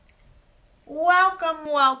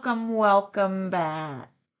Welcome back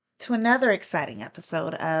to another exciting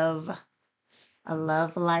episode of A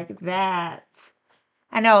Love Like That.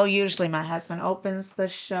 I know usually my husband opens the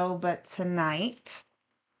show, but tonight,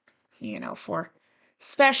 for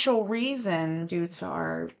special reason due to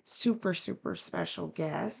our super special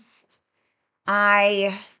guest,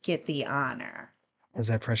 I get the honor. How's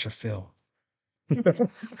that pressure feel?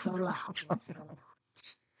 So loud.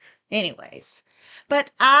 Anyways,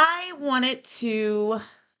 but I wanted to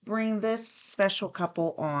bring this special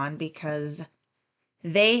couple on because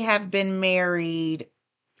they have been married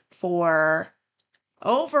for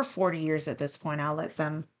over 40 years at this point. I'll let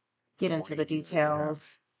them get into the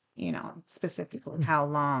details, specifically how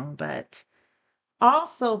long, but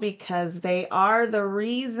also because they are the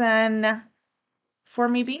reason for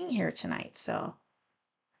me being here tonight. So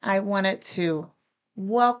I wanted to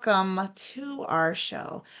welcome to our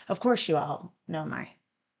show. Of course, you all know my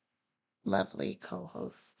lovely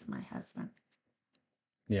co-host, my husband.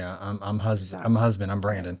 Yeah, I'm husband. Sorry. I'm husband. I'm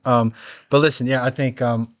Brandon. But listen, yeah, I think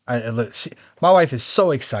my wife is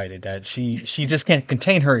so excited that she just can't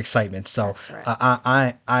contain her excitement. So That's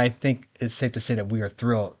right. I think it's safe to say that we are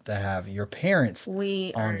thrilled to have your parents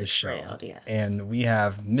We on are the show, thrilled, yes. and we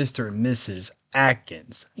have Mr. and Mrs.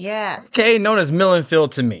 Atkins, Yeah. okay, known as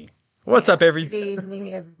Millenfield to me. What's up, Good everybody?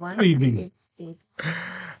 evening, everyone. Good evening. All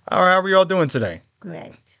right, how are we all doing today?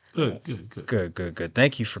 Great. Good. Good.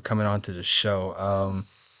 Thank you for coming on to the show.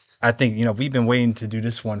 I think we've been waiting to do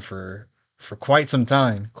this one for quite some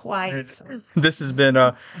time. This has been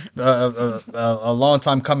a long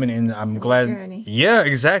time coming, and I'm glad. Journey. Yeah,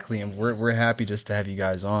 exactly, and we're happy just to have you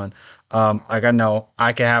guys on. Like I know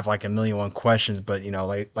I could have like a million one questions, but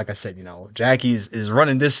like I said, Jackie is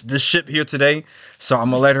running this ship here today, so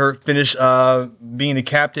I'm gonna let her finish being the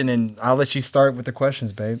captain, and I'll let you start with the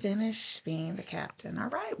questions, babe. Finish being the captain. All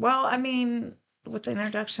right. Well, I mean, with an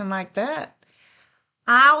introduction like that,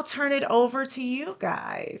 I'll turn it over to you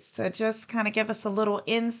guys to just kind of give us a little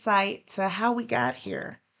insight to how we got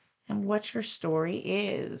here and what your story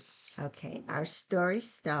is. Okay, our story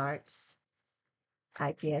starts,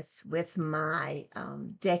 I guess, with my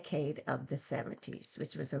decade of the 70s,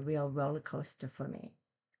 which was a real roller coaster for me.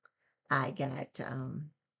 I got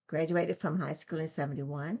graduated from high school in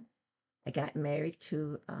 71. I got married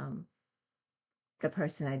to the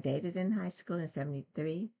person I dated in high school in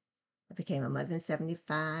 73. I became a mother in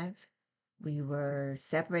 75. We were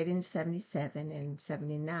separated in 77. In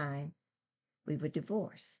 79, we were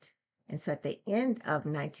divorced. And so at the end of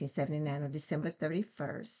 1979, on December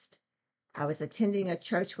 31st, I was attending a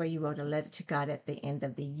church where you wrote a letter to God at the end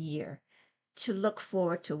of the year to look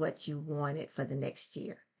forward to what you wanted for the next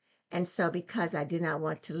year. And so because I did not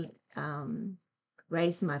want to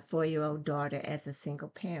raise my 4-year-old daughter as a single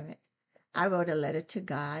parent, I wrote a letter to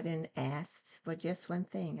God and asked for just one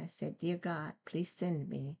thing. I said, "Dear God, please send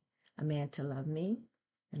me a man to love me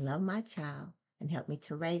and love my child and help me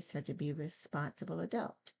to raise her to be a responsible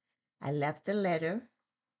adult." I left the letter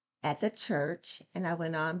at the church and I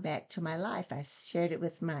went on back to my life. I shared it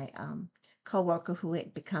with my coworker who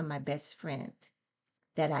had become my best friend,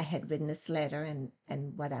 that I had written this letter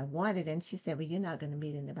and what I wanted. And she said, "Well, you're not going to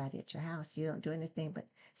meet anybody at your house. You don't do anything but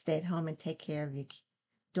stay at home and take care of your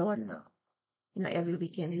daughter. Every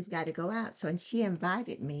weekend you've got to go out." So, and she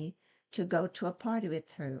invited me to go to a party with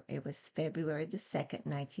her. It was February the 2nd,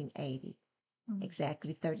 1980,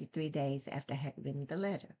 exactly 33 days after I had written the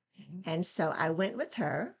letter. And so I went with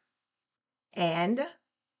her, and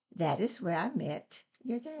that is where I met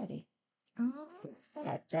your daddy.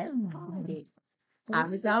 At that party. I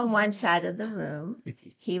was on one side of the room.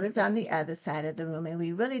 He was on the other side of the room, and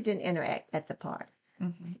we really didn't interact at the party.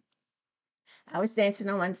 Mm-hmm. I was dancing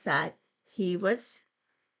on one side. He was,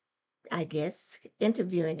 I guess,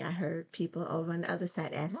 interviewing. I heard people over on the other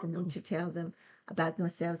side asking them to tell them about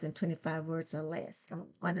themselves in 25 words or less.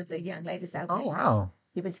 One of the young ladies I Oh met, wow.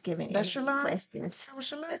 he was giving That's your line? questions. That was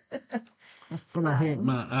your line? But I had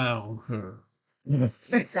my eye on her.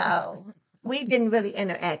 So we didn't really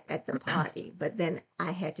interact at the party, but then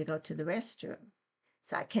I had to go to the restroom.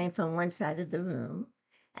 So I came from one side of the room,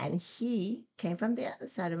 and he came from the other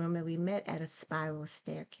side of the room, and we met at a spiral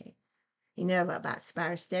staircase. You know about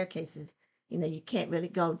spiral staircases, you can't really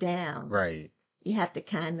go down. Right. You have to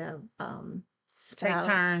kind of Take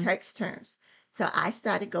turns. takes turns. So I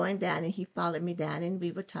started going down, and he followed me down, and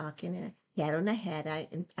we were talking, and he had on a hat.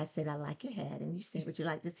 I said, "I like your hat," and he said, "Would you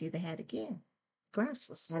like to see the hat again?"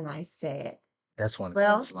 Gracious. And I said, That's one of the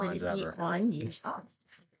 "Well, best lines be ever. on you."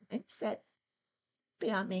 And he said,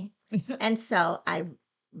 "Be on me." And so I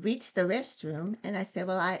reached the restroom, and I said,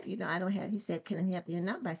 "Well, I don't have." He said, "Can I have your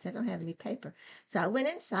number?" I said, "I don't have any paper." So I went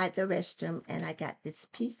inside the restroom, and I got this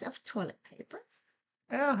piece of toilet paper,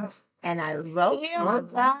 Yes. and I wrote, You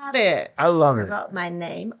got it. I love I it. wrote my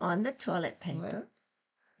name on the toilet paper,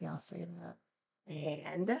 Y'all see that?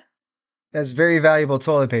 and That's very valuable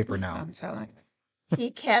toilet paper now. I'm telling he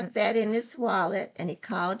kept that in his wallet, and he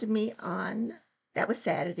called me on, that was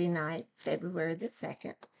Saturday night, February the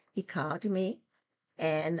 2nd. He called me,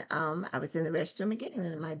 and I was in the restroom again,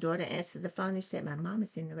 and my daughter answered the phone. He said, "My mom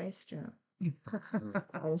is in the restroom." you.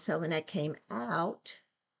 And so when I came out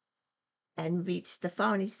and reached the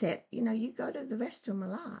phone, he said, "You go to the restroom a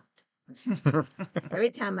lot.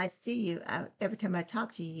 Every time I see you, every time I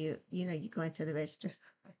talk to you, you go into the restroom."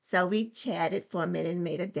 So we chatted for a minute and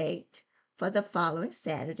made a date for the following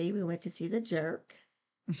Saturday. We went to see the Jerk.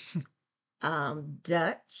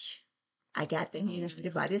 Dutch. I got the he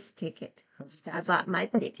bought his ticket. So I bought my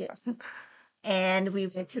ticket. And we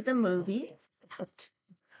went to the movies.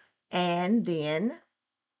 And then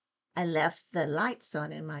I left the lights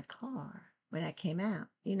on in my car when I came out.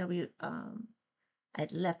 I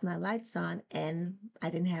left my lights on and I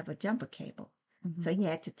didn't have a jumper cable. So he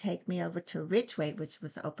had to take me over to Ridgeway, which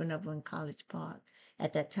was open over in College Park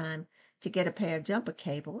at that time, to get a pair of jumper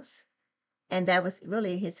cables. And that was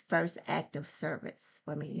really his first act of service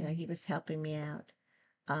for me. He was helping me out.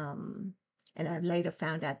 Um, and I later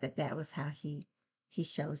found out that that was how he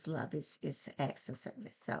shows love, is acts of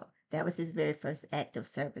service. So that was his very first act of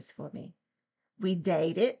service for me. We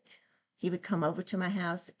dated. He would come over to my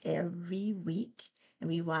house every week, and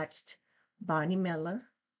we watched Barney Miller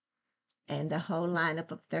and the whole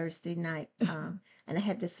lineup of Thursday night. And I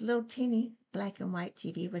had this little teeny black and white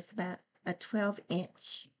TV. It was about a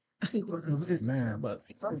 12-inch TV. Man, But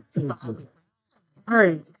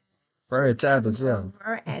right. Right, tablets, yeah.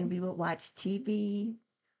 Over, and we would watch TV.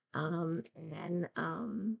 And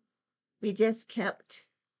we just kept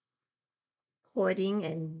courting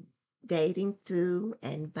and dating through,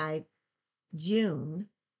 and by June,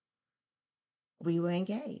 we were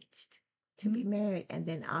engaged to be married. And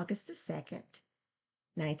then August the 2nd,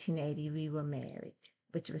 1980, we were married,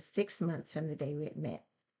 which was 6 months from the day we had met.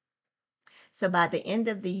 So by the end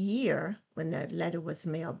of the year, when the letter was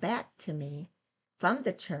mailed back to me from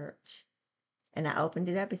the church, and I opened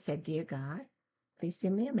it up, it said, "Dear God, please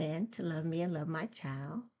send me a man to love me and love my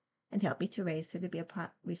child and help me to raise her to be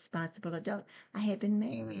a responsible adult." I had been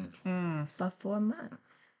married for 4 months.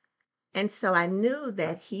 And so I knew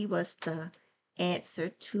that he was the answer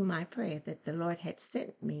to my prayer, that the Lord had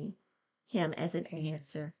sent me him as an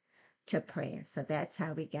answer to prayer. So that's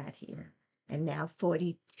how we got here. And now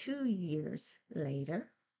 42 years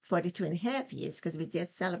later, 42 and a half years, because we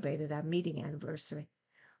just celebrated our meeting anniversary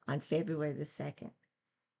on February the 2nd.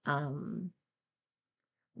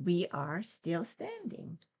 We are still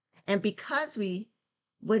standing. And because we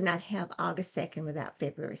would not have August 2nd without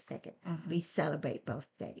February 2nd, we celebrate both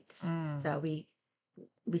dates. So we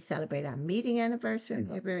celebrate our meeting anniversary on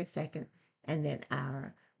February 2nd, and then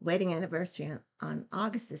our wedding anniversary on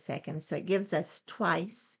August the 2nd. So it gives us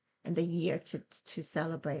twice in the year to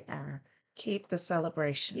celebrate our. Keep the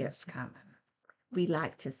celebrations coming. We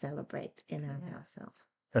like to celebrate in our household.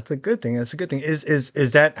 That's a good thing. That's a good thing.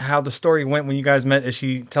 Is that how the story went when you guys met? Is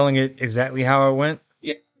she telling it exactly how it went?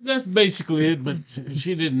 yeah, that's basically it. But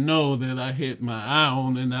she didn't know that I had my eye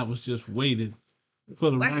on, and I was just waiting for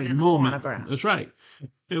the Waiting right in the moment. corner. That's right.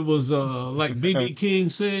 It was like B.B. King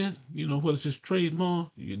said, what is his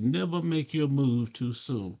trademark? You never make your move too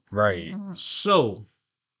soon. Right. So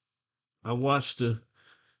I watched her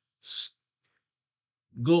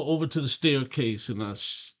go over to the staircase, and I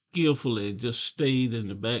skillfully just stayed in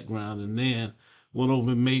the background, and then went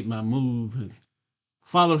over and made my move and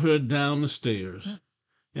followed her down the stairs.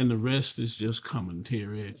 And the rest is just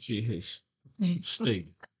commentary as she has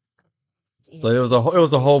stated. So it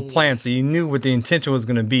was a whole plan. So you knew what the intention was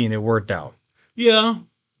going to be, and it worked out. Yeah,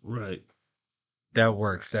 right. That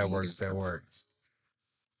works. That works. That works.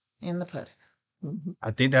 In the pudding.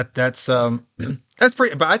 I think that's that's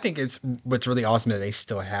pretty. But I think it's what's really awesome that they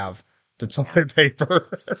still have the toilet paper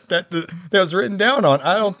that was written down on.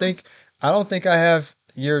 I don't think I have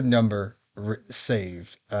your number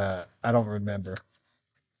saved. I don't remember.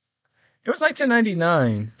 It was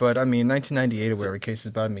 1999, but I mean 1998 or whatever the case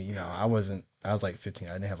is. But I mean, I wasn't. I was like 15.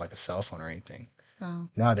 I didn't have like a cell phone or anything. Oh,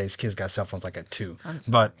 Nowadays, kids got cell phones like at 2. I'm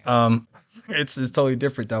But it's totally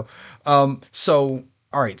different though. So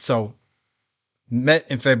all right, so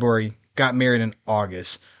met in February, got married in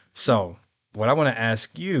August. So what I want to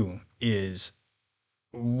ask you is,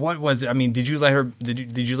 what was it? I mean, did you let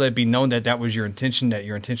it be known that that was your intention? That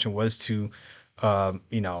your intention was to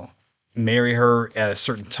you know, marry her at a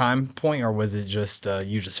certain time point, or was it just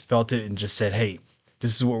you just felt it and just said, "Hey,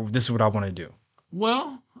 this is what I want to do."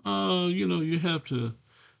 Well, you have to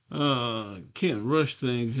can't rush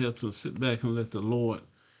things. You have to sit back and let the Lord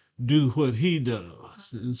do what He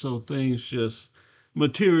does, and so things just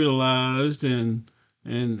materialized, and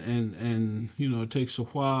it takes a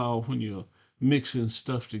while when you're mixing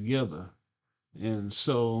stuff together, and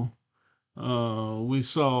so I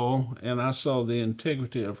saw the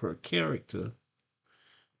integrity of her character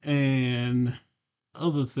and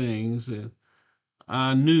other things, and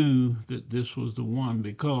I knew that this was the one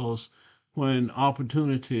because when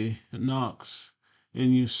opportunity knocks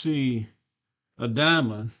and you see a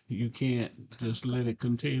diamond, you can't just let it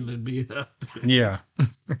continually be up. Yeah.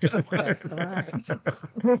 That's right.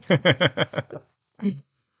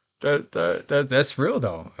 That's real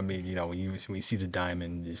though. I mean, when you see the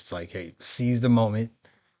diamond, it's like, hey, seize the moment,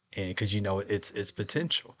 and because it's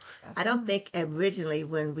potential. I don't think originally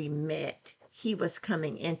when we met, he was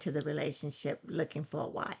coming into the relationship looking for a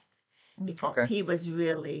wife because Okay. he was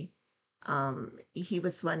really, he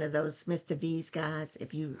was one of those Mr. V's guys.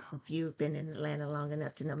 If you've been in Atlanta long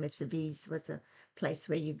enough to know, Mr. V's was a place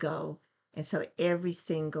where you go, and so every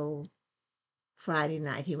single Friday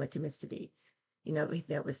night he went to Mr. V's.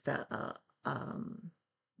 There was the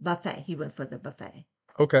buffet. He went for the buffet.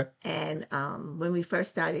 Okay. And when we first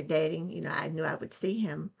started dating, I knew I would see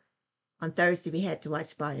him. On Thursday, we had to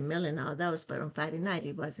watch Barney Miller and all those, but on Friday night,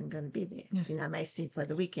 he wasn't going to be there. I might see him for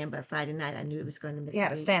the weekend, but Friday night, I knew he was going to He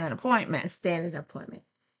had a standing a appointment. standing appointment.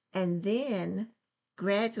 And then,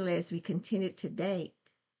 gradually, as we continued to date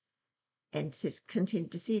and just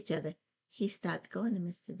continued to see each other, he stopped going to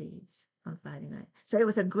Mr. V's on Friday night. So it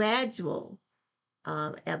was a gradual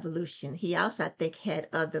evolution. He also, I think, had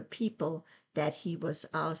other people that he was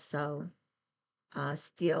also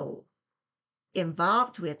still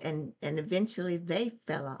involved with, and eventually they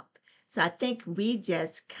fell off. So I think we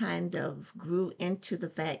just kind of grew into the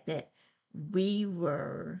fact that we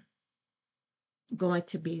were going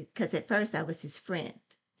to be, because at first I was his friend.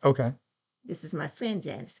 Okay. This is my friend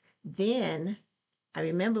Janice. Then I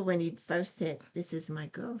remember when he first said, "This is my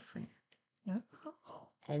girlfriend."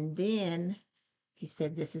 And then he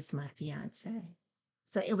said, "This is my fiance."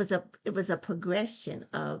 So it was a progression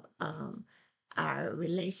of our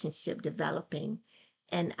relationship developing,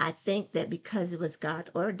 and I think that because it was God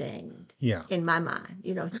ordained, Yeah. in my mind,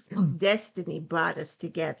 destiny brought us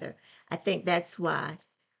together. I think that's why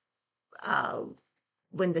uh,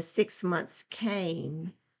 when the 6 months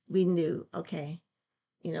came, we knew, okay,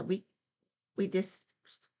 we just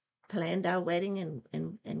planned our wedding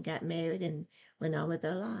and got married and went on with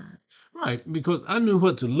our lives. Right, because I knew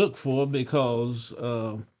what to look for because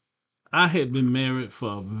I had been married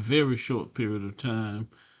for a very short period of time,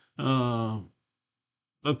 uh,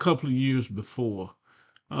 a couple of years before,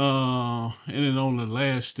 and it only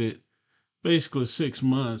lasted basically 6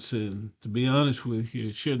 months. And to be honest with you,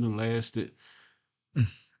 it shouldn't have lasted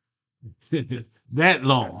that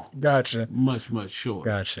long, Gotcha. much, much shorter.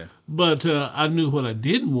 Gotcha. But I knew what I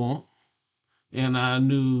didn't want, and I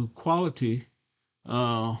knew quality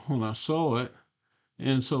when I saw it.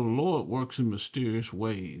 And so the Lord works in mysterious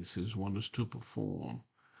ways, His wonders to perform.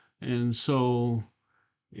 And so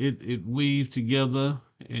it weaved together,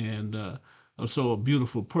 and I saw a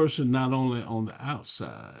beautiful person, not only on the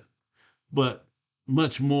outside, but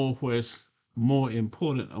much more where it's more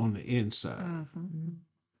important on the inside. Mm-hmm.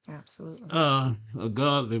 Absolutely. A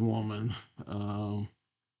godly woman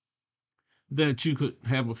that you could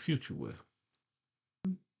have a future with.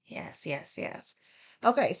 Yes, yes, yes.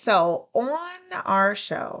 Okay, so on our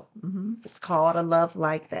show, it's called A Love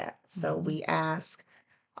Like That. So we ask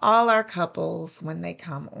all our couples when they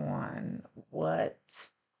come on, what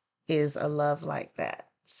is a love like that?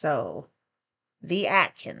 So, the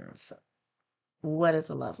Atkins, what is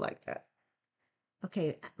a love like that?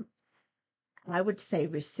 Okay, I would say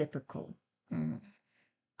reciprocal. Mm.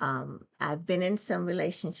 I've been in some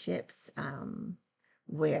relationships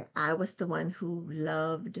where I was the one who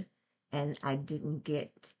loved and I didn't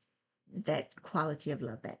get that quality of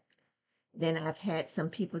love back. Then I've had some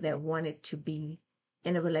people that wanted to be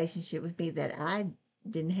in a relationship with me that I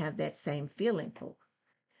didn't have that same feeling for.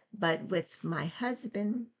 But with my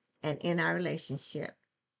husband and in our relationship,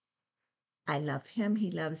 I love him,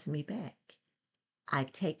 he loves me back. I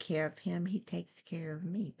take care of him, he takes care of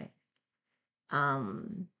me back.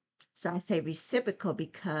 Um, so I say reciprocal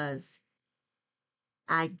because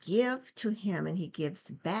I give to him and he gives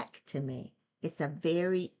back to me. It's a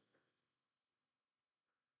very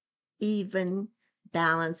even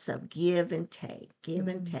balance of give and take, give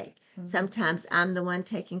and take. Sometimes I'm the one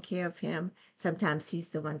taking care of him. Sometimes he's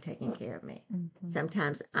the one taking care of me. Mhm.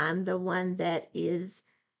 Sometimes I'm the one that is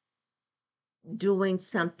doing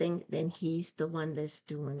something, then he's the one that's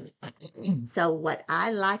doing it. So, what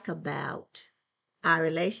I like about our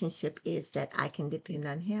relationship is that I can depend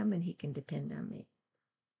on him and he can depend on me.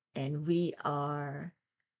 And we are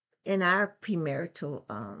in our premarital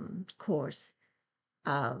course.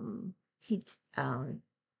 He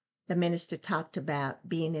the minister talked about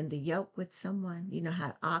being in the yoke with someone. You know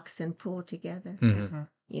how oxen pull together. Hmm.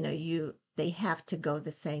 You know, they have to go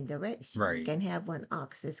the same direction. You Right. can have one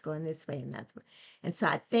ox that's going this way and that way. And so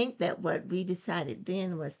I think that what we decided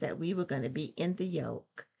then was that we were going to be in the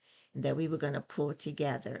yoke and that we were going to pull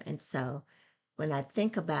together. And so when I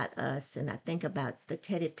think about us and I think about the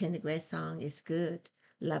Teddy Pendergrass song, It's Good,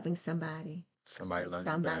 loving somebody. Somebody loves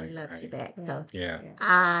you Somebody back. loves you Right. back. So Yeah.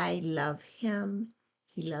 I love him.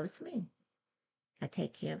 He loves me. I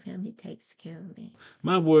take care of him. He takes care of me.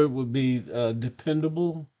 My word would be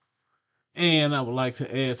dependable, and I would like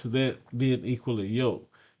to add to that being equally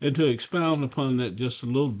yoked. And to expound upon that just a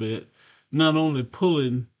little bit, not only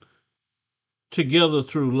pulling together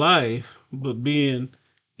through life, but being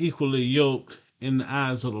equally yoked in the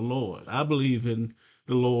eyes of the Lord. I believe in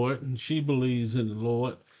the Lord, and she believes in the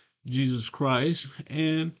Lord, Jesus Christ,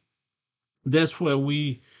 and that's where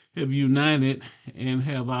we have united and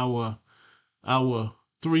have our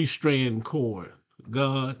three-strand cord: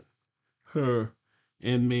 God, her,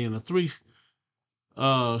 and me. And a three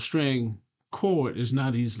strand cord is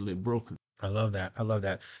not easily broken. I love that. I love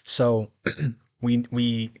that. So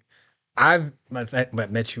we I've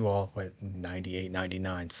met you all what 98,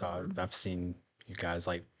 99. So I've seen you guys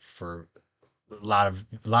like for a lot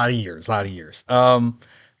of years, a lot of years.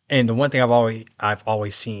 And the one thing I've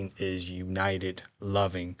always seen is united,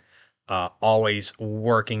 loving, always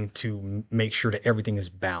working to make sure that everything is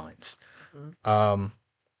balanced. Mhm.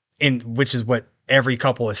 And which is what every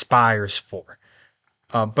couple aspires for.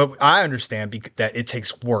 But I understand that it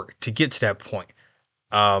takes work to get to that point.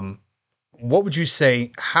 Um, what would you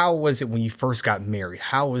say? How was it when you first got married?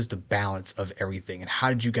 How was the balance of everything, and how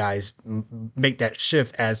did you guys make that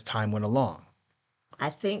shift as time went along? I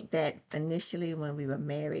think that initially when we were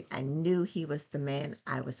married, I knew he was the man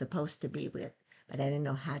I was supposed to be with, but I didn't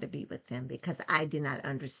know how to be with him because I did not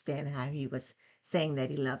understand how he was saying that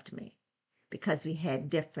he loved me because we had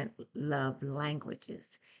different love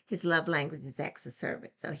languages. His love language is acts of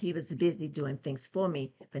service. So he was busy doing things for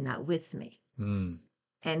me, but not with me. Mm,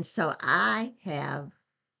 And so I have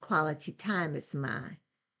quality time as my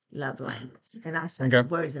love language and also okay.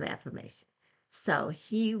 words of affirmation. So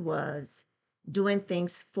he was doing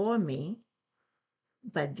things for me,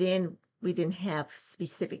 but then we didn't have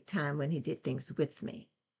specific time when he did things with me.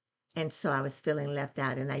 And so I was feeling left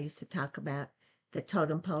out. And I used to talk about the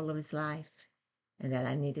totem pole of his life and that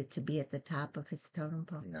I needed to be at the top of his totem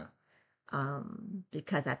pole. Yeah.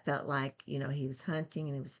 Because I felt like, he was hunting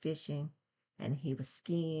and he was fishing and he was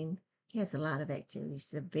skiing. He has a lot of activities.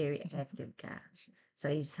 He's a very active guy. So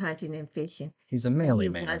he's hunting and fishing, He's a but manly he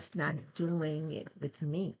man. was not doing it with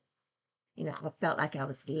me. I felt like I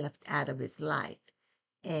was left out of his life.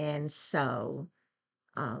 And so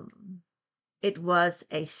um, it was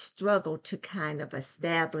a struggle to kind of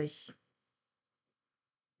establish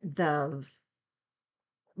the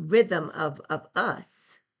rhythm of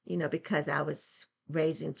us, because I was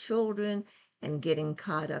raising children and getting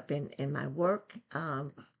caught up in my work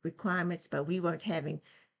requirements, but we weren't having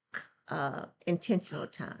intentional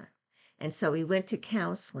time. And so we went to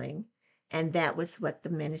counseling, and that was what the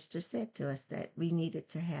minister said to us that we needed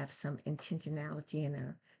to have some intentionality in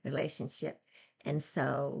our relationship. And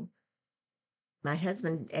so my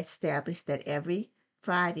husband established that every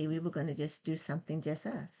Friday we were going to just do something just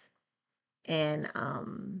us. And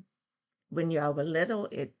when y'all were little,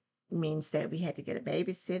 it means that we had to get a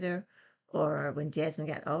babysitter. Or when Jasmine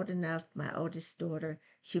got old enough, my oldest daughter,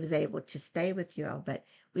 she was able to stay with y'all. But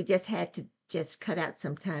we just had to just cut out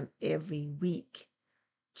some time every week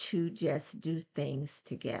to just do things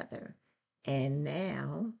together. And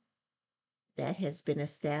now that has been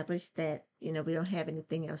established that, we don't have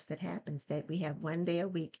anything else that happens, that we have one day a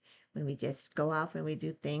week when we just go off and we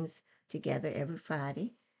do things together every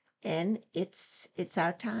Friday. And it's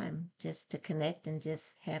our time just to connect and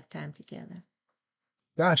just have time together.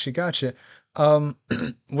 Gotcha, gotcha. Um,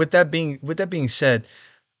 with that being said,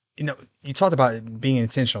 you talked about it being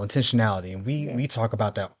intentionality, and we Yes. talk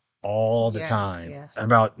about that all the Yes, time yes.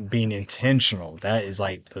 about being intentional. That is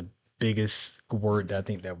like the biggest word that I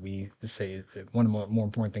think that we say. One of the more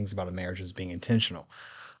important things about a marriage is being intentional.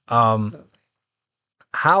 Um, Absolutely.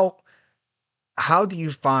 how how do you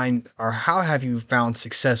find, or how have you found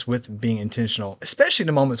success with being intentional, especially in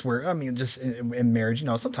the moments where, I mean, just in marriage,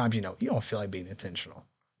 sometimes, you don't feel like being intentional,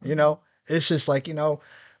 it's just like,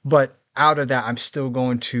 but out of that, I'm still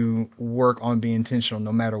going to work on being intentional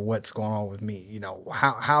no matter what's going on with me.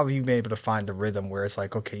 How have you been able to find the rhythm where it's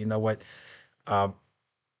like, okay, you know what?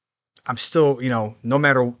 I'm still, no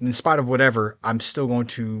matter, in spite of whatever, I'm still going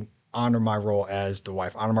to honor my role as the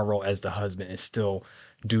wife, honor my role as the husband, and still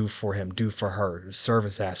do for him, do for her,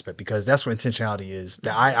 service aspect, because that's what intentionality is.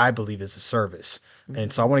 That I believe is a service.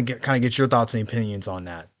 And so I want to kind of get your thoughts and opinions on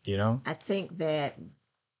that, I think that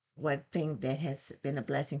one thing that has been a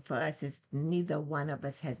blessing for us is neither one of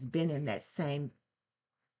us has been in that same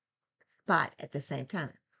spot at the same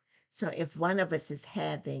time. So if one of us is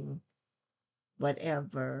having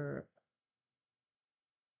whatever,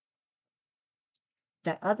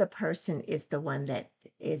 the other person is the one that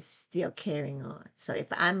is still carrying on. So if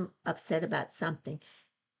I'm upset about something,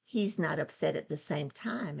 he's not upset at the same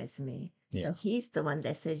time as me. Yeah. So he's the one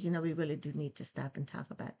that says, we really do need to stop and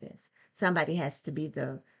talk about this. Somebody has to be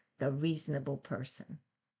the reasonable person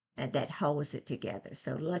and that holds it together.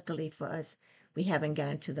 So luckily for us, we haven't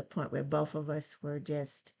gotten to the point where both of us were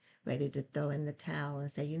just ready to throw in the towel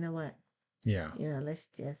and say, you know what? Yeah. Let's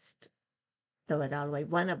just throw it all away.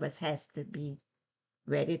 One of us has to be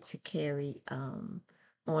ready to carry on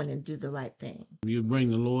and do the right thing. You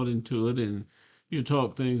bring the Lord into it, and you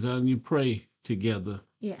talk things out, and you pray together.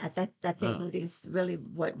 Yeah, I think that is really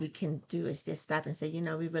what we can do is just stop and say,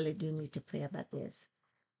 we really do need to pray about this.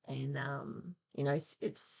 And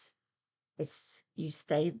it's you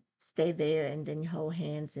stay there and then you hold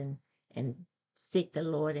hands and seek the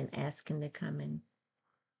Lord and ask him to come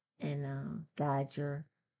and guide your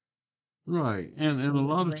Right. And a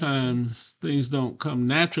lot of times things don't come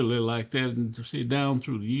naturally like that. And to see down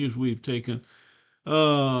through the years we've taken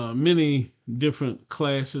many different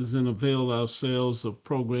classes and availed ourselves of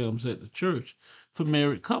programs at the church for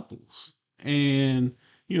married couples. And,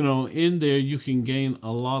 in there you can gain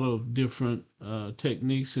a lot of different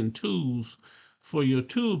techniques and tools for your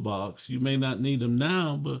toolbox. You may not need them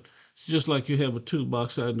now, but it's just like you have a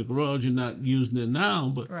toolbox out in the garage. You're not using it now,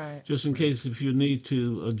 but Right. just in case if you need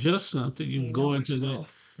to adjust something, you can go into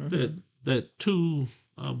that tool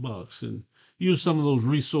box and use some of those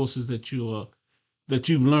resources that you've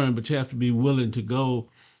learned, but you have to be willing to go.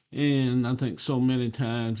 And I think so many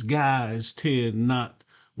times guys tend not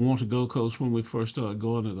want to go, because when we first started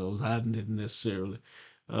going to those, I didn't necessarily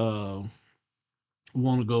uh,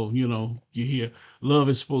 want to go. You hear love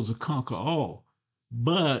is supposed to conquer all,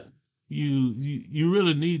 but you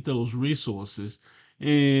really need those resources,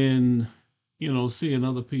 and seeing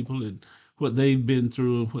other people and what they've been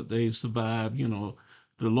through and what they've survived. The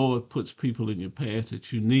Lord puts people in your path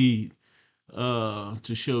that you need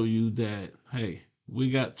to show you that, hey, we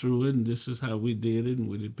got through it and this is how we did it and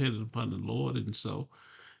we depended upon the Lord. And so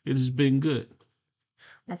it has been good.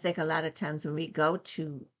 I think a lot of times when we go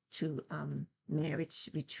to marriage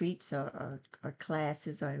retreats or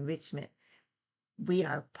classes or enrichment, we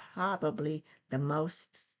are probably the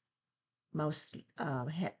most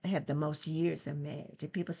have the most years of marriage.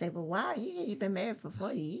 And people say, well, why are you here? You've been married for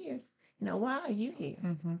 40 years. Why are you here?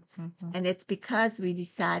 And it's because we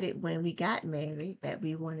decided when we got married that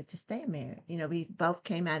we wanted to stay married. We both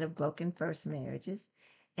came out of broken first marriages.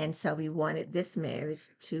 And so we wanted this marriage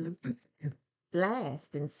to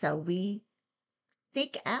last. And so we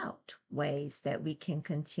seek out ways that we can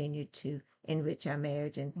continue to enrich our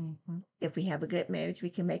marriage. And if we have a good marriage, we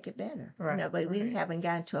can make it better. Right. But we haven't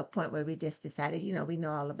gotten to a point where we just decided, we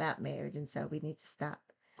know all about marriage. And so we need to stop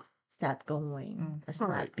going, or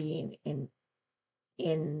stop being in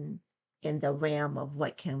the realm of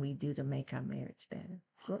what can we do to make our marriage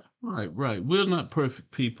better. Right. We're not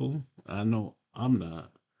perfect people. I know I'm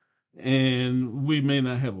not. And we may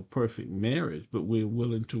not have a perfect marriage, but we're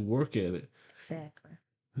willing to work at it. Exactly.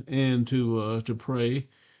 And to pray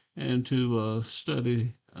and to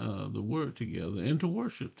study the word together and to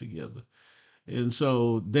worship together. And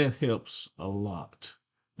so that helps a lot.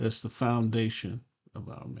 That's the foundation of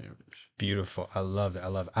our marriage. Beautiful. I love it. I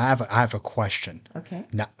love it. I have a question. Okay.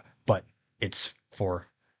 Now, but it's for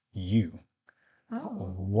you.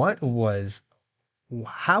 Oh.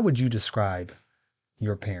 How would you describe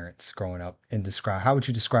your parents growing up, and how would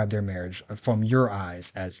you describe their marriage from your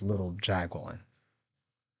eyes as little Jacqueline?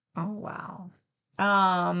 Oh, wow.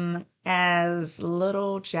 As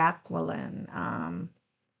little Jacqueline,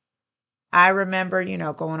 I remember,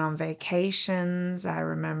 going on vacations. I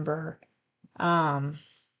remember,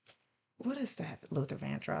 what is that Luther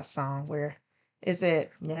Vandross song where is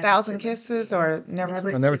it Never Thousand too much. Kisses or Never Never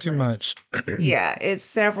Too Oh, never too too much. much. Yeah, it's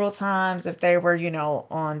several times if they were,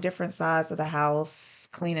 on different sides of the house,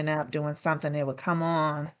 cleaning up, doing something, it would come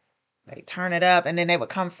on. They turn it up and then they would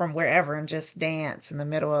come from wherever and just dance in the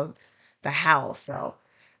middle of the house. So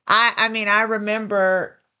I mean, I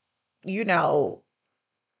remember, you know,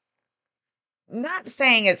 not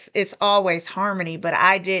saying it's always harmony, but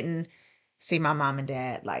I didn't see my mom and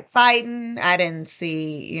dad like fighting. I didn't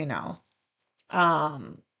see,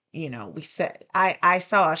 um, we said I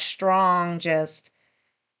saw a strong just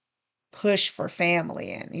push for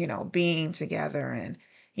family and, being together and,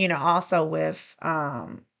 also with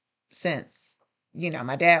since,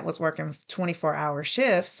 my dad was working 24-hour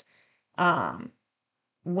shifts, um,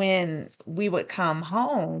 when we would come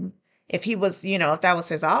home, if he was, if that was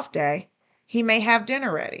his off day, he may have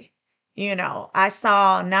dinner ready. I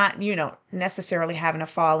saw not, necessarily having to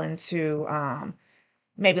fall into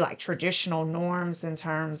maybe like traditional norms in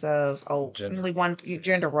terms of Gender. only one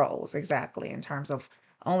gender roles, exactly, in terms of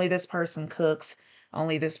only this person cooks,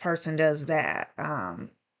 only this person does that.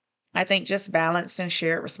 I think just balance and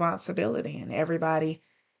shared responsibility and everybody,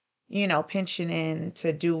 pinching in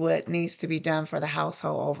to do what needs to be done for the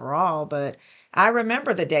household overall. But I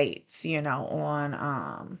remember the dates,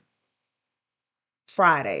 on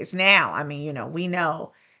Fridays. Now, I mean, we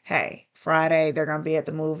know, hey, Friday they're going to be at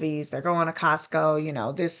the movies, they're going to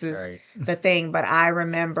Costco, this is Right. the thing. But I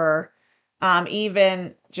remember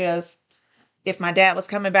even just if my dad was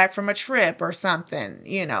coming back from a trip or something,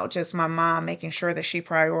 just my mom making sure that she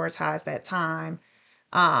prioritized that time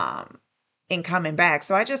um in coming back.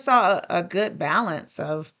 So I just saw a good balance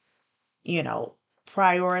of, you know,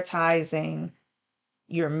 prioritizing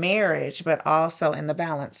your marriage, but also in the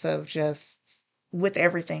balance of just with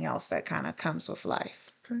everything else that kind of comes with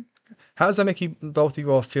life. Okay. How does that make you both of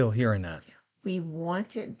you all feel hearing that? We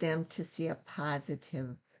wanted them to see a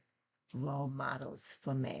positive role models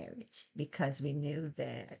for marriage because we knew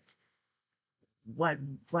that what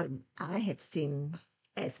what I had seen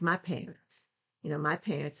as my parents. My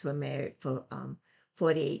parents were married for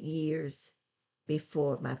 48 years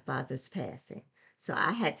before my father's passing. So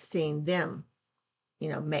I had seen them,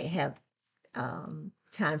 may have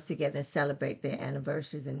times together and celebrate their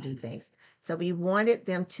anniversaries and do things. So we wanted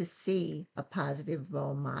them to see a positive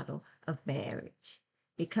role model of marriage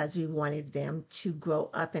because we wanted them to grow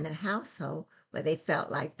up in a household where they felt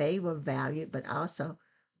like they were valued, but also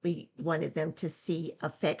we wanted them to see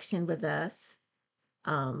affection with us.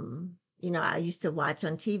 I used to watch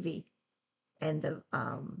on TV and the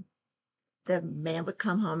man would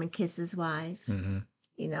come home and kiss his wife, Mm-hmm.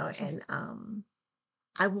 and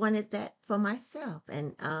I wanted that for myself.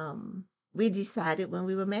 And we decided when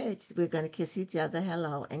we were married, we were going to kiss each other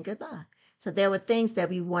hello and goodbye. So there were things that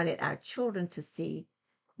we wanted our children to see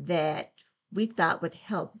that we thought would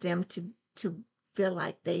help them to feel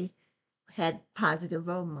like they had positive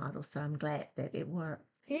role models. So I'm glad that it worked.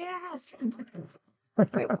 Yes.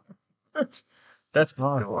 That's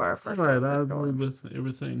awesome. Sure, for Right, sure, I for agree sure. with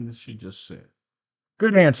everything that she just said.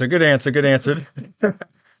 Good answer. Good answer. Good answer.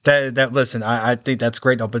 That listen, I think that's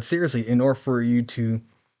great. No, but seriously, in order for you to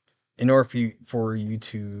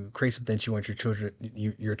create something that you want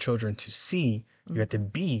your children to see, you have to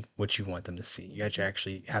be what you want them to see. You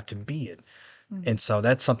actually have to be it. Mhm. And so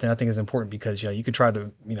that's something I think is important because you can try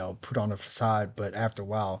to put on a facade, but after a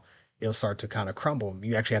while it'll start to kind of crumble.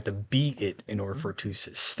 You actually have to be it in order for it to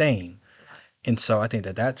sustain. And so I think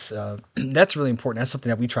that's that's really important. That's something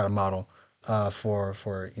that we try to model for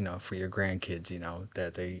your grandkids.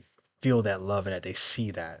 That they feel that love and that they see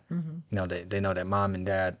that. Mm-hmm. They know that mom and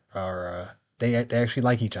dad are they actually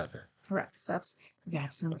like each other. Right.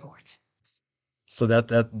 That's important. So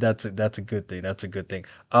that's a good thing. That's a good thing.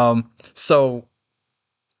 So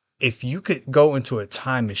if you could go into a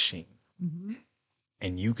time machine Mm-hmm.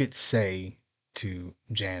 and you could say to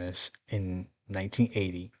Janice in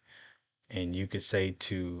 1980, and you could say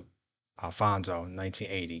to Alfonso in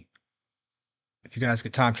 1980, if you guys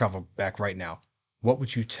could time travel back right now, what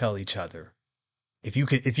would you tell each other? If you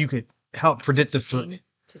could help predict the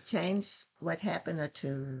To change what happened or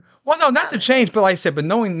to well, no, not to balance change, but like I said, but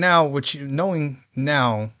knowing now what you know,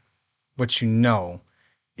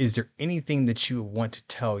 is there anything that you would want to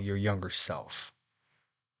tell your younger self?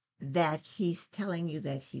 that he's telling you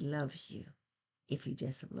that he loves you if you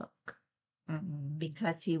just look. Mhm.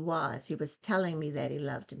 Because he was telling me that he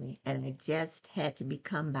loved me, and I just had to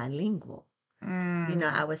become bilingual. I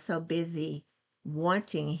Mm. was so busy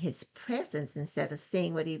wanting his presence instead of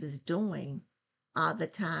seeing what he was doing all the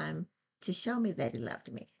time to show me that he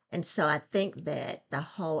loved me. And so I think that the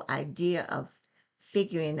whole idea of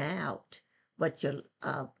figuring out what your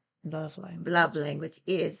Love language. love language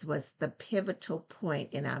was the pivotal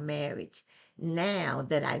point in our marriage. Now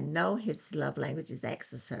that I know his love language is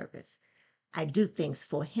acts of service, I do things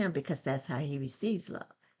for him because that's how he receives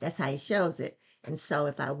love. That's how he shows it. And so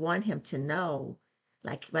if I want him to know,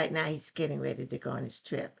 like right now he's getting ready to go on his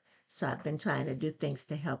trip. So I've been trying to do things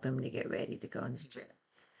to help him to get ready to go on his trip.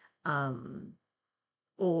 Um,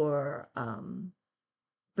 or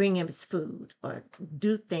bring him his food or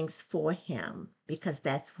do things for him because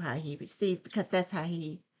that's how he receives, because that's how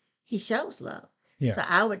he shows love. Yeah. So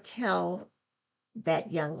I would tell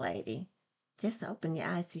that young lady, just open your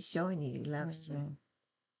eyes, he's showing you he loves you.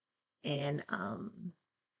 And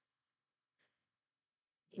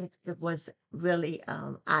it was really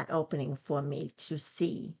eye-opening for me to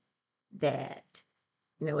see that,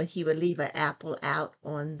 when he would leave an apple out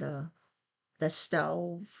on the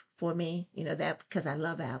stove for me, that because I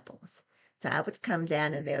love apples. So I would come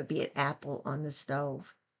down and there would be an apple on the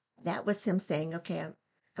stove. That was him saying, okay,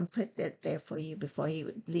 I'm putting that there for you before he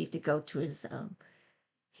would leave to go to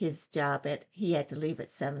his job he had to leave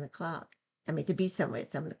at 7 o'clock. I mean, to be somewhere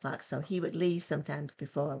at 7 o'clock. So he would leave sometimes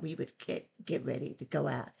before we would get ready to go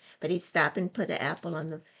out. But he'd stop and put an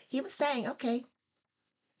apple he was saying, okay,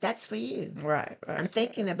 that's for you. Right, I'm right.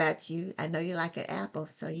 thinking about you. I know you like an apple.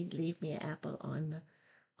 So he'd leave me an apple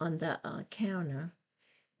on the counter.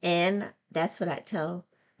 And that's what I tell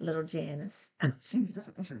little Janice.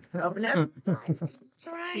 Open up. It's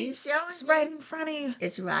right. He's showing It's you. right in front of you.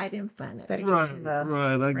 It's right in front of Better you. get Right, you the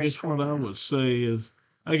right. I fresh guess what I one. would say is,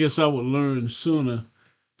 I guess I would learn sooner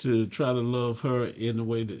to try to love her in the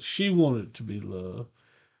way that she wanted to be loved.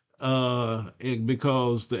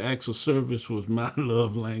 Because the acts of service was my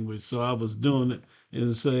love language, so I was doing it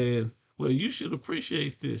and saying, "Well, you should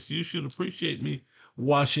appreciate this. You should appreciate me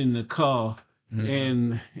washing the car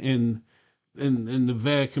and the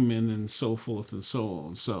vacuuming and so forth and so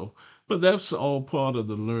on." So, but that's all part of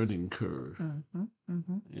the learning curve, Mm-hmm,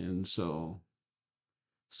 mm-hmm. and so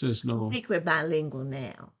since I no, think we're bilingual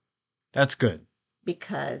now That's good.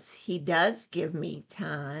 because he does give me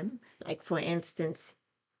time. Like, for instance,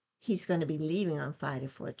 he's going to be leaving on Friday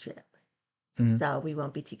for a trip. Mhm. So we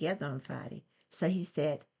won't be together on Friday. So he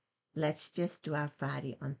said, let's just do our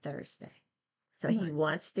Friday on Thursday. So he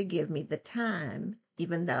wants to give me the time,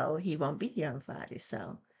 even though he won't be here on Friday.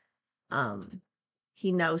 So um,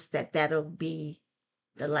 he knows that that'll be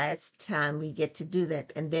the last time we get to do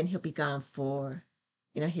that. And then he'll be gone for,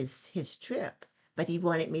 his trip. But he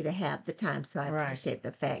wanted me to have the time. So I Right. appreciate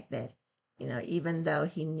the fact that, even though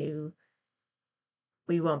he knew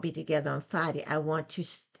we won't be together on Friday,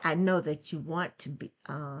 I know that you want to be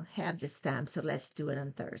have this time, so let's do it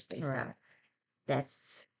on Thursday. So Right.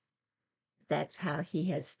 that's how he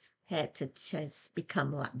has had to just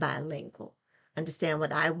become bilingual, understand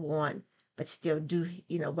what I want, but still do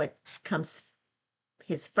what comes.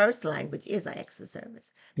 His first language is acts of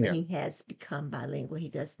service, but Yeah. he has become bilingual. He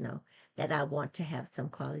does know that I want to have some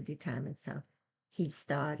quality time, and so he's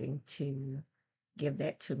starting to give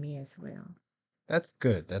that to me as well. That's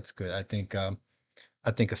good. That's good. I think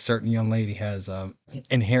a certain young lady has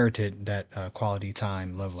inherited that quality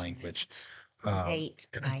time love language. Um,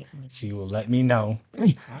 Night. she will let me know.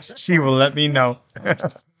 She will let me know.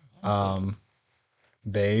 um,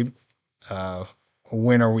 babe, uh,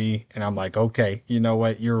 when are we? And I'm like, okay, you know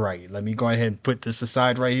what? You're right. Let me go ahead and put this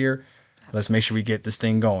aside right here. Let's make sure we get this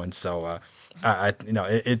thing going. So,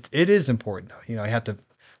 it is important. You know, you have to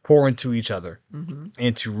pour into each other Mm-hmm.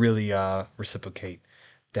 and to really reciprocate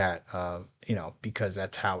that, because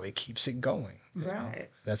that's how it keeps it going. You know? Right.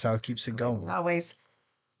 That's how it keeps it going. Always,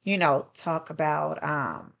 talk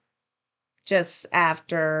about just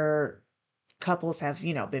after couples have,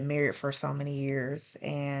 been married for so many years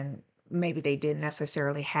and maybe they didn't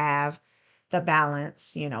necessarily have the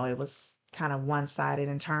balance, it was kind of one-sided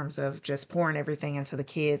in terms of just pouring everything into the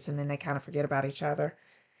kids and then they kind of forget about each other.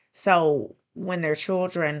 So when their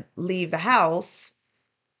children leave the house,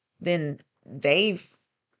 then they've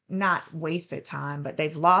not wasted time, but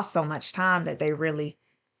they've lost so much time that they really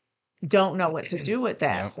don't know what to do at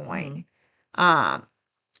that Yeah. point.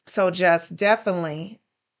 So just definitely,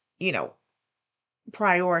 you know,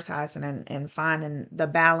 prioritizing and finding the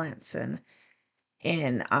balance and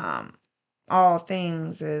in all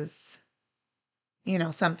things is,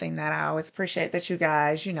 something that I always appreciate that you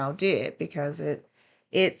guys, did because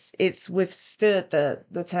it's withstood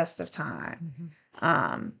the test of time.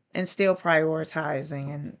 Mm-hmm. And still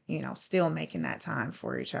prioritizing and, still making that time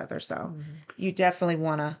for each other. So Mm-hmm. you definitely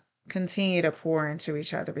want to continue to pour into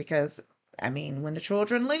each other because, I mean, when the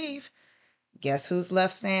children leave, guess who's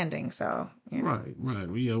left standing? So, right, right.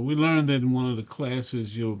 We learned that in one of the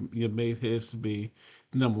classes your mate has to be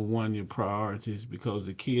number one your priorities because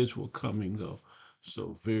the kids will come and go.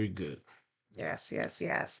 So very good. Yes, yes,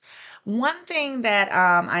 yes. One thing that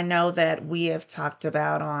I know that we have talked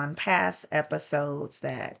about on past episodes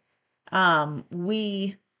that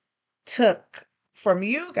we took from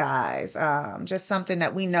you guys, just something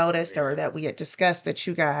that we noticed or that we had discussed that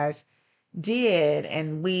you guys did,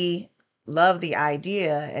 and we love the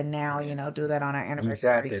idea, and now, do that on our We anniversary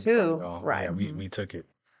adapted from too, y'all. right? Yeah, we took it.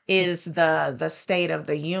 Is the State of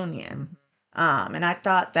the Union. And I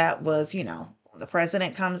thought that was, the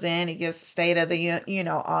president comes in, he gives the State of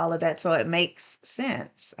the all of that, so it makes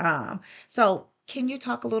sense. So can you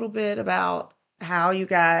talk a little bit about how you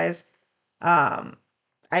guys, um,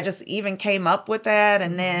 I just even came up with that,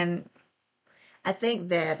 and then I think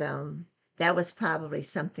that that was probably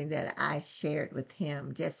something that I shared with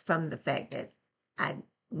him just from the fact that I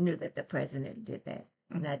knew that the president did that.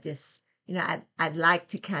 And I just, I'd like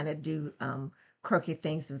to kind of do quirky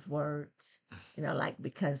things with words, like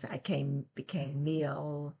because I became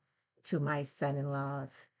Neil to my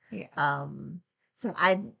son-in-laws. yeah, So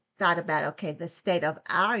I thought about, okay, the state of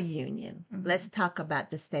our union. Mhm. Let's talk about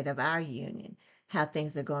the state of our union, how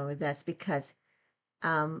things are going with us, because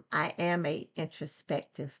I am a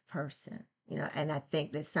introspective person, and I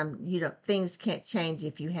think that things can't change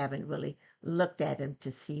if you haven't really looked at them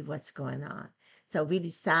to see what's going on. So we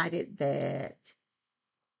decided that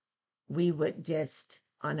we would just,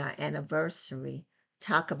 on our anniversary,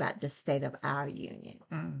 talk about the state of our union.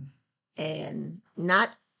 Mm. And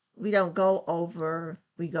we don't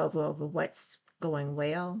we go over what's going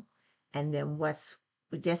well, and then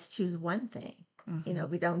we just choose one thing. Mhm.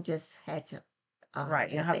 We don't just have to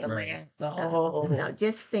Right, you have to think. lay out the No, whole. no,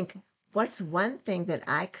 just think, what's one thing that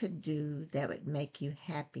I could do that would make you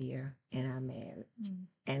happier in our marriage? Mm.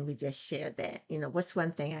 And we just share that. What's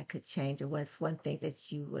one thing I could change, or what's one thing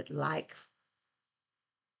that you would like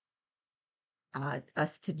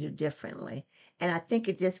us to do differently? And I think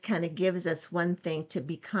it just kind of gives us one thing to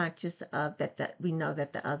be conscious of, that we know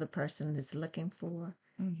that the other person is looking for.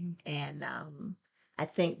 Mhm. And I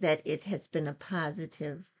think that it has been a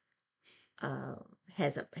positive uh,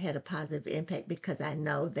 had a positive impact, because I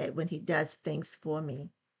know that when he does things for me,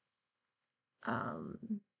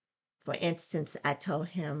 um, for instance, I told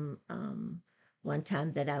him one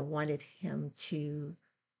time that I wanted him to.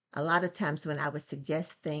 A lot of times when I would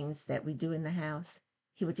suggest things that we do in the house,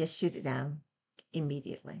 he would just shoot it down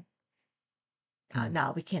immediately.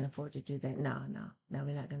 No, we can't afford to do that. No, no, no,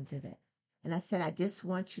 we're not going to do that. And I said, I just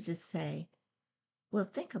want you to say, well,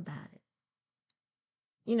 think about it.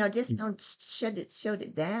 Just don't shut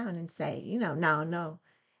it down and say, no, no.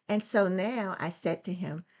 And so now I said to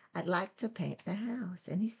him, I'd like to paint the house.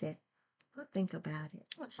 And he said, well, think about it.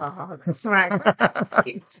 Oh, that's right.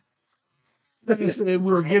 They said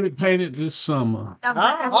we'll get it painted this summer.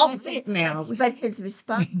 Oh, okay, now. But his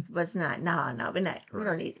response was not, no, no, we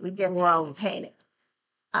don't need, we just want to paint it.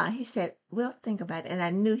 He said, we'll think about it. And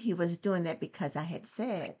I knew he was doing that because I had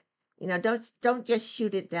said, don't just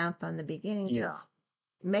shoot it down from the beginning. Yeah. Just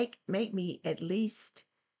make me at least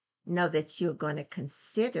know that you're going to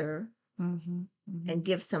consider Mhm. and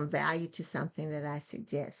give some value to something that I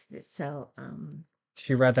suggested. So,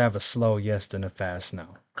 She'd rather have a slow yes than a fast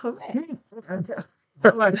no. correct. I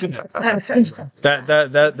like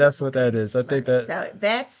that. That's what that is. I think that. So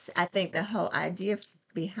that's, I think the whole idea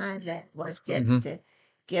behind that was just to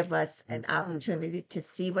give us an opportunity to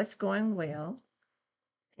see what's going well,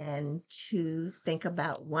 and to think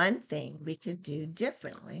about one thing we could do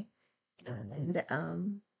differently. And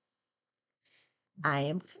I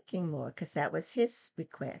am cooking more because that was his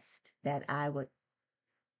request, that I would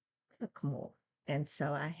cook more. And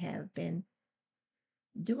so I have been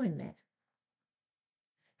doing that.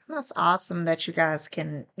 That's awesome that you guys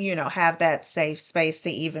can, have that safe space to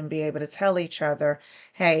even be able to tell each other,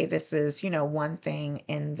 hey, this is, one thing,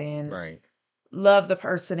 and then Right. love the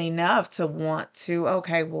person enough to want to,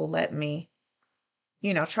 okay, well, let me,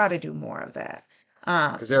 try to do more of that.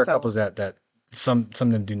 Because there are So, couples that some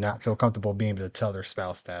of them do not feel comfortable being able to tell their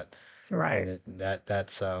spouse that. right. And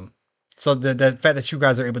that's so the fact that you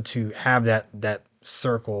guys are able to have that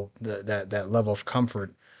circle, that level of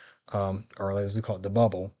comfort, or as we call it, the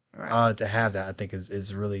bubble, Right. to have that, I think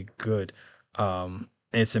is really good.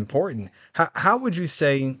 It's important. How would you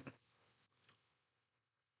say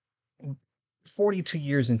 42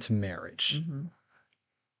 years into marriage, Mm-hmm.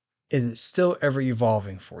 is it still ever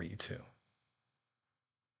evolving for you too?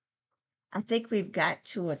 I think we've got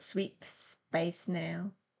to a sweet space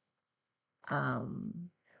now,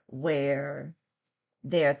 where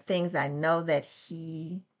there are things I know that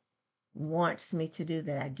he wants me to do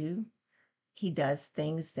that I do, he does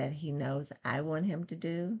things that he knows I want him to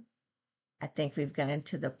do. I think we've gotten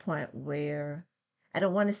to the point where I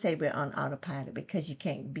don't want to say we're on autopilot because you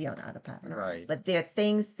can't be on autopilot. Right. But there are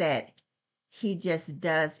things that he just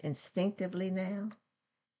does instinctively now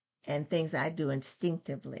and things I do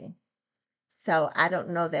instinctively. So I don't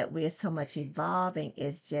know that we're so much evolving.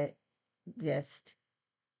 It's just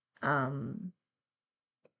um,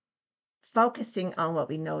 focusing on what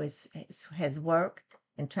we know has worked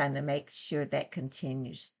and trying to make sure that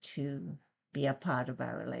continues to be a part of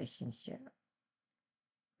our relationship.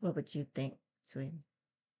 What would you think, sweetie?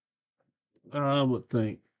 I would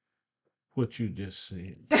think what you just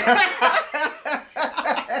said.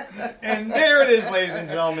 And there it is, ladies and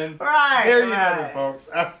gentlemen. Right. There you have it, folks.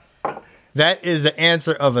 That is the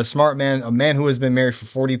answer of a smart man, a man who has been married for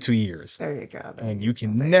 42 years. There you go. And you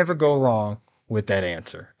can never go wrong with that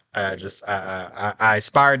answer. I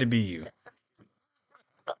aspire to be you.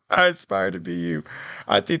 I aspire to be you.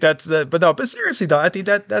 I think that's but seriously though, I think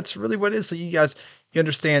that's really what it is. So you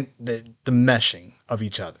understand the meshing of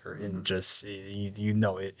each other and just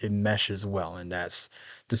it meshes well, and that's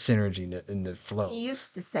the synergy in the flow. He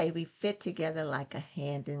used to say we fit together like a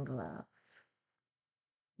hand in glove.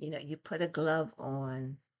 You put a glove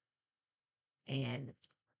on and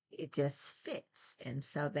it just fits. And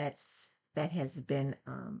so that has been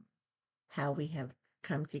how we have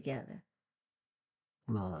come together.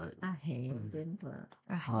 Right. A hand in glove.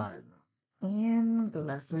 Right. And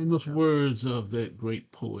glove. Famous words of that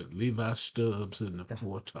great poet, Levi Stubbs in the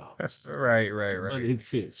Four Tops. Right. But it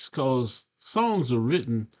fits because songs are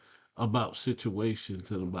written about situations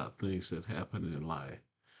and about things that happen in life.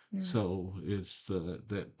 Yeah. So it's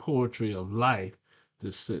that poetry of life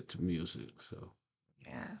that's set to music. So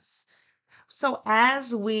Yes. So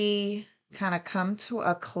as we kind of come to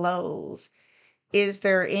a close, is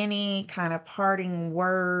there any kind of parting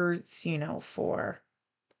words, for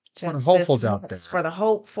For the just hopefuls this out there. for the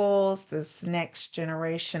hopefuls, this next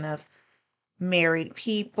generation of married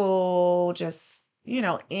people, just,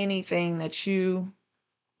 anything that you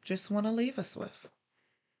just want to leave us with?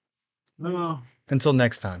 Until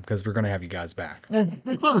next time, because we're gonna have you guys back. But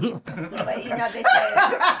they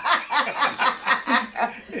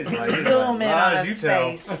say Zoom in on his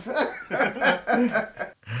face.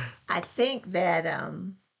 I think that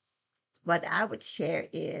what I would share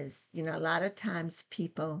is, a lot of times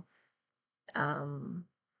people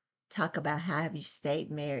talk about how have you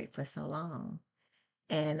stayed married for so long.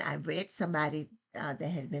 And I read somebody that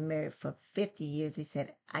had been married for 50 years. He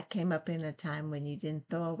said, I came up in a time when you didn't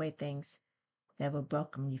throw away things that were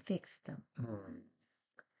broken, you fixed them.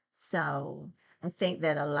 So I think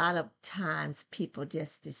that a lot of times people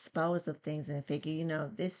just dispose of things and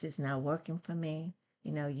figure, this is not working for me.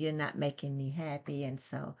 You're not making me happy. And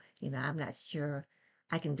so, I'm not sure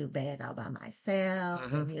I can do bad all by myself.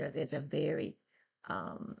 Mhm. And, there's a very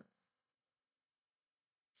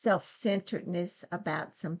self-centeredness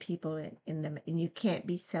about some people in them. And you can't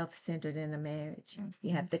be self-centered in a marriage.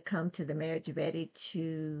 You have to come to the marriage ready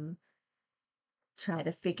to try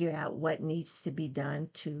to figure out what needs to be done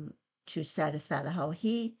to satisfy the whole.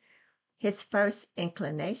 His first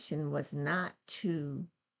inclination was not to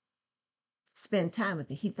spend time with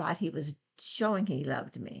me. He thought he was showing he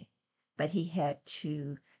loved me, but he had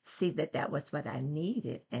to see that that was what I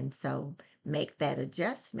needed, and so make that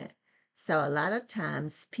adjustment. So a lot of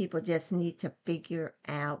times people just need to figure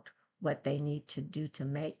out what they need to do to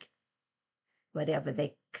make whatever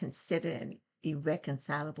they consider an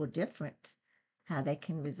irreconcilable difference, how they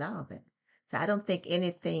can resolve it. So I don't think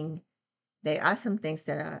there are some things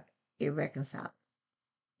that are irreconcilable.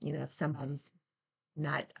 If somebody's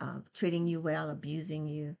not treating you well, abusing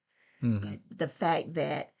you, the fact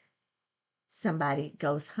that somebody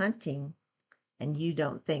goes hunting and you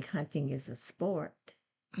don't think hunting is a sport,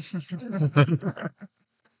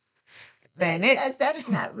 that's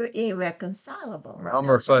not irreconcilable.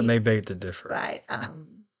 Elmer Fudd may beg to differ. Right.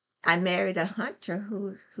 I married a hunter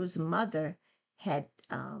whose mother had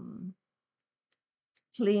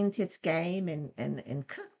cleaned his game and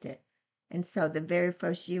cooked it. And so the very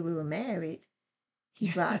first year we were married, he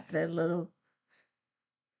brought the little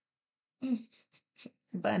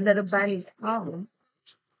bunnies home.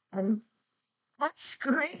 And I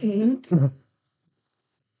screamed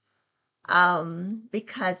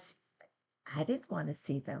because I didn't want to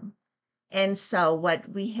see them. And so what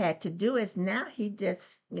we had to do is now he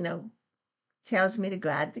just, tells me to go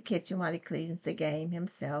out to the kitchen while he cleans the game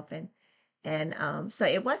himself. And so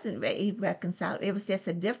it wasn't irreconcilable. It was just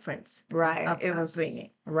a difference. Right. Of It was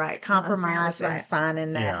upbringing. right. Compromise and Right.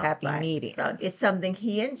 finding that Yeah. happy Right. medium. So it's something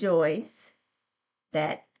he enjoys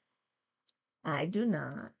that I do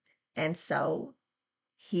not. And so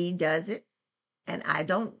he does it, and I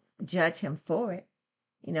don't judge him for it.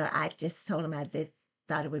 I just told him I just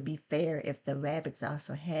thought it would be fair if the rabbits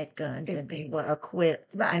also had guns and they were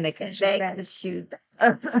equipped and they could beg to shoot.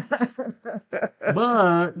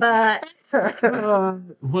 But But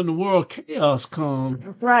when the world chaos comes,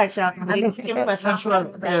 Right, y'all.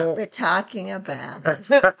 we're talking about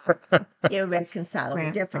irreconcilable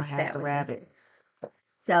Grant difference. have That the was rabbit.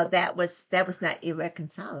 so that was not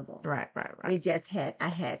irreconcilable. Right. We just I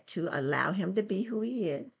had to allow him to be who he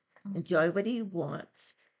is, enjoy what he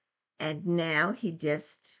wants, and now he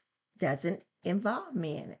just doesn't involve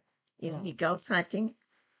me in it. He goes hunting.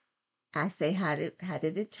 I say, how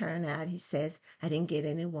did it turn out? He says, I didn't get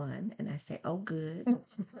anyone, and I say, oh, good.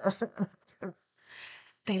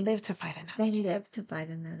 They live to fight another. They live to fight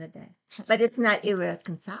another day, but it's not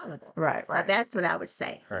irreconcilable. Right. So that's what I would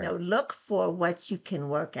say. Right. Look for what you can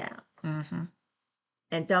work out. Mm-hmm.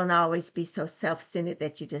 And don't always be so self-centered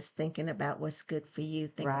that you're just thinking about what's good for you,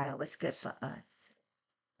 thinking Right. about what's good for us.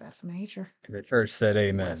 That's major. The church said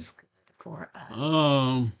amen. What's good for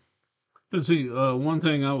us. let's see. One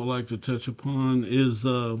thing I would like to touch upon is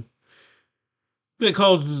that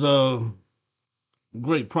causes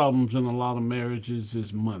great problems in a lot of marriages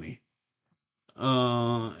is money.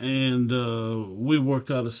 And we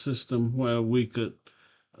worked out a system where we could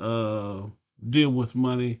deal with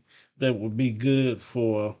money that would be good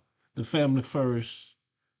for the family first,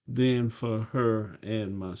 then for her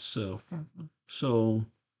and myself. Mhm. So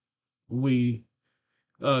we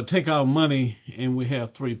take our money and we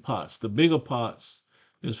have three pots. The bigger pots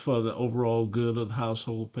is for the overall good of the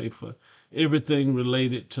household, pay for everything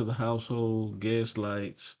related to the household, gas,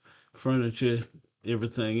 lights, furniture,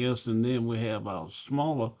 everything else. And then we have our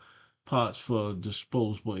smaller pots for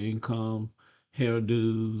disposable income,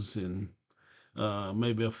 hairdos, and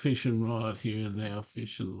maybe a fishing rod here and there,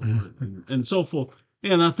 fishing rod, and so forth.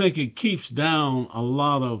 And I think it keeps down a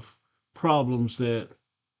lot of problems that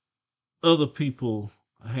other people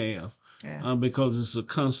have Yeah. because it's a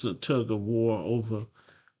constant tug of war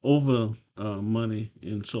over money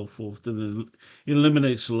and so forth, and it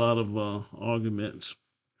eliminates a lot of arguments.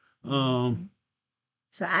 Um,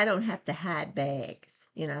 So I don't have to hide bags.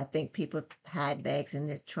 I think people hide bags in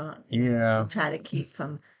their trunk. Yeah. Try to keep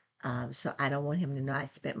from. So I don't want him to know I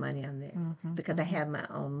spent money on this Mhm. because I have my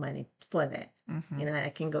own money for that. Mhm. I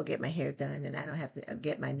can go get my hair done and I don't have to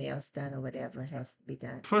get my nails done or whatever has to be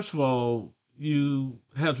done. First of all, you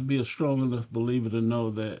have to be a strong enough believer to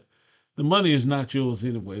know that the money is not yours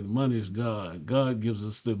anyway. The money is God. God gives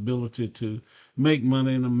us the ability to make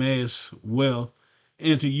money and amass wealth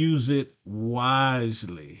and to use it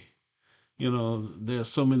wisely. There are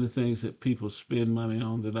so many things that people spend money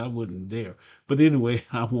on that I wouldn't dare. But anyway,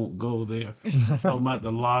 I won't go there. Talking about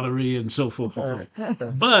the lottery and so forth.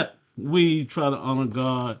 But we try to honor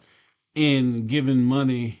God in giving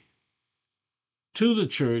money to the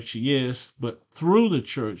church, yes, but through the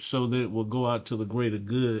church so that it will go out to the greater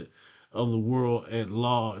good of the world at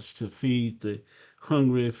large to feed the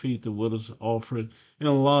hungry, feed the widows offering, and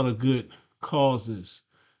a lot of good causes.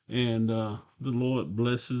 And the Lord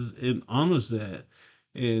blesses and honors that.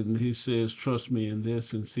 And he says, trust me in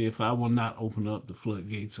this and see if I will not open up the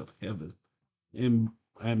floodgates of heaven and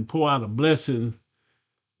pour out a blessing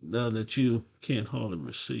that you can't hardly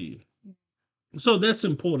receive. So that's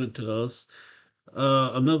important to us.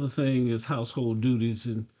 Another thing is household duties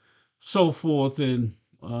and so forth. And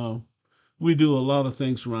we do a lot of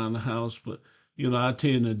things around the house, but I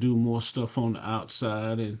tend to do more stuff on the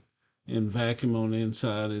outside and vacuum on the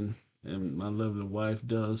inside, and my lovely wife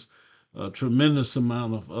does a tremendous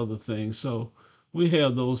amount of other things. So we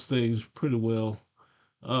have those things pretty well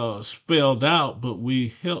spelled out, but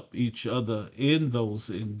we help each other in those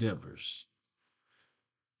endeavors.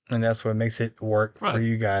 And that's what makes it work for Right.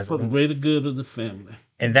 you guys. For the greater good of the family.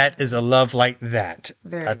 And that is a love like that.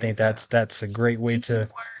 There I you think go. that's a great way to.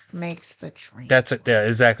 Makes the dream. Yeah,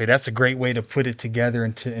 exactly. That's a great way to put it together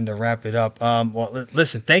and to wrap it up. Well,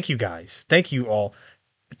 listen, thank you guys. Thank you all.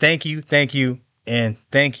 Thank you, and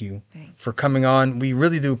thank you for coming on. We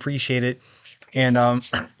really do appreciate it. And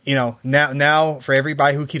now for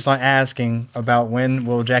everybody who keeps on asking about when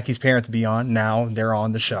will Jackie's parents be on, now they're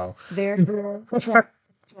on the show.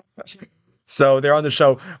 So they're on the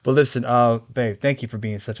show. But listen, babe, thank you for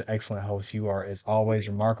being such an excellent host. You are, as always,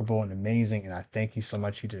 remarkable and amazing. And I thank you so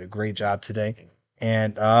much. You did a great job today.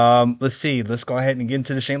 And let's see. Let's go ahead and get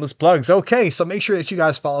into the shameless plugs. Okay, so make sure that you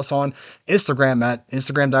guys follow us on Instagram at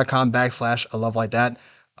instagram.com/a love like that.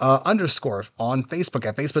 Underscore on Facebook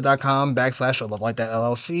at facebook.com/a love like that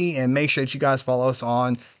LLC. And make sure that you guys follow us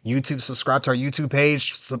on YouTube. Subscribe to our YouTube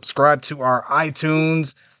page. Subscribe to our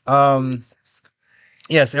iTunes.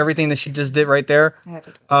 Yes, everything that she just did right there. I had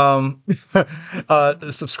to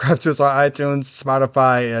Subscribe to us on iTunes,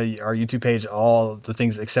 Spotify, our YouTube page, all the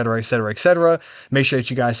things, etc., etc., etc. Make sure that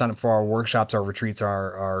you guys sign up for our workshops, our retreats,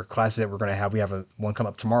 our classes that we're going to have. We have one come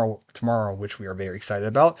up tomorrow, which we are very excited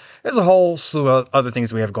about. There's a whole slew of other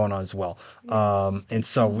things we have going on as well. And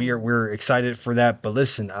so we're excited for that. But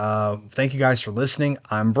listen, thank you guys for listening.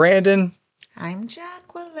 I'm Brandon. I'm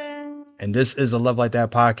Jacqueline. And this is the Love Like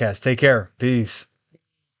That podcast. Take care. Peace.